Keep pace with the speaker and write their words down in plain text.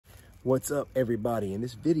What's up, everybody? In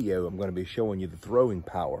this video, I'm going to be showing you the throwing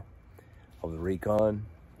power of the Recon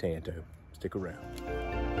Tanto. Stick around.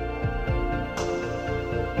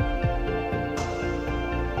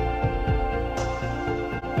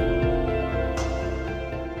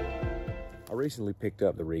 I recently picked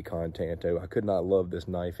up the Recon Tanto. I could not love this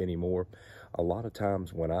knife anymore. A lot of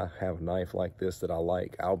times when I have a knife like this that I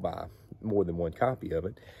like, I'll buy more than one copy of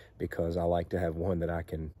it because I like to have one that I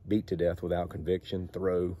can beat to death without conviction,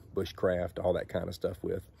 throw, bushcraft, all that kind of stuff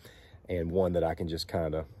with, and one that I can just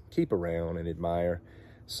kind of keep around and admire.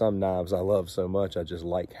 Some knives I love so much, I just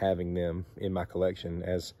like having them in my collection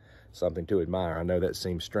as something to admire. I know that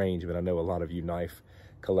seems strange, but I know a lot of you knife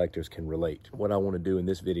collectors can relate. What I want to do in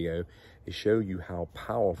this video is show you how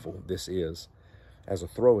powerful this is as a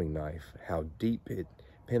throwing knife, how deep it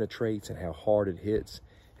penetrates and how hard it hits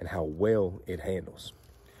and how well it handles.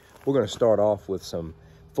 We're going to start off with some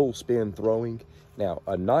full spin throwing. Now,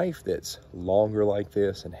 a knife that's longer like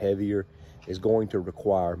this and heavier is going to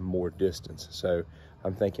require more distance. So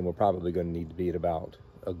I'm thinking we're probably going to need to be at about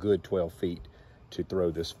a good 12 feet to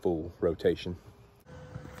throw this full rotation.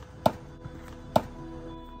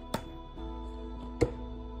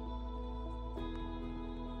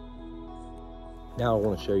 Now I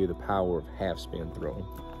want to show you the power of half spin throwing.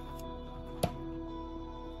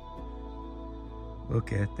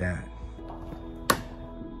 Look at that.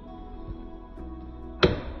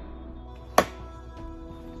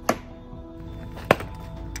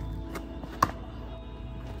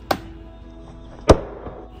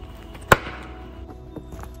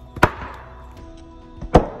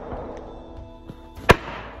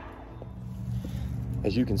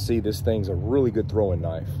 As you can see, this thing's a really good throwing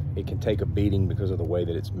knife. It can take a beating because of the way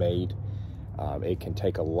that it's made. It can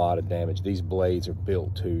take a lot of damage. These blades are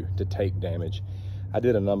built to take damage. I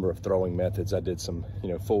did a number of throwing methods. I did some,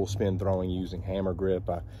 full spin throwing using hammer grip.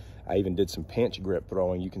 I even did some pinch grip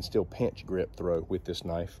throwing. You can still pinch grip throw with this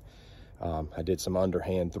knife. I did some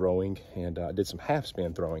underhand throwing, and I did some half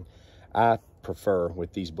spin throwing. I prefer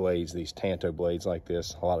with these blades, these Tanto blades like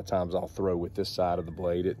this, a lot of times I'll throw with this side of the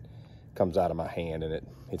blade. It comes out of my hand and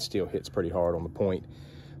it still hits pretty hard on the point.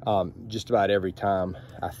 Just about every time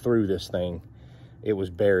I threw this thing, it was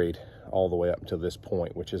buried all the way up to this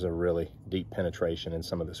point, which is a really deep penetration in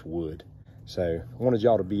some of this wood. So I wanted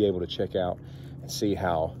y'all to be able to check out and see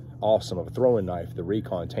how awesome of a throwing knife the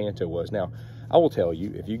Recon Tanto was. Now, I will tell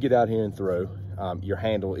you, if you get out here and throw, your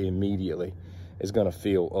handle immediately is gonna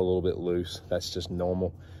feel a little bit loose. That's just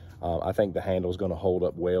normal. I think the handle is gonna hold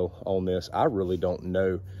up well on this. I really don't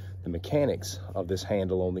know the mechanics of this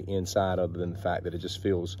handle on the inside other than the fact that it just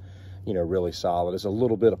feels, really solid. There's a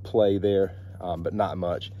little bit of play there, but not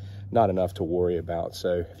much. Not enough to worry about.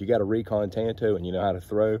 So if you got a Recon Tanto and you know how to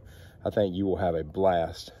throw, I think you will have a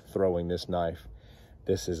blast throwing this knife.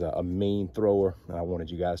 This is a mean thrower, and I wanted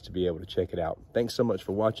you guys to be able to check it out. Thanks so much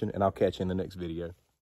for watching, and I'll catch you in the next video.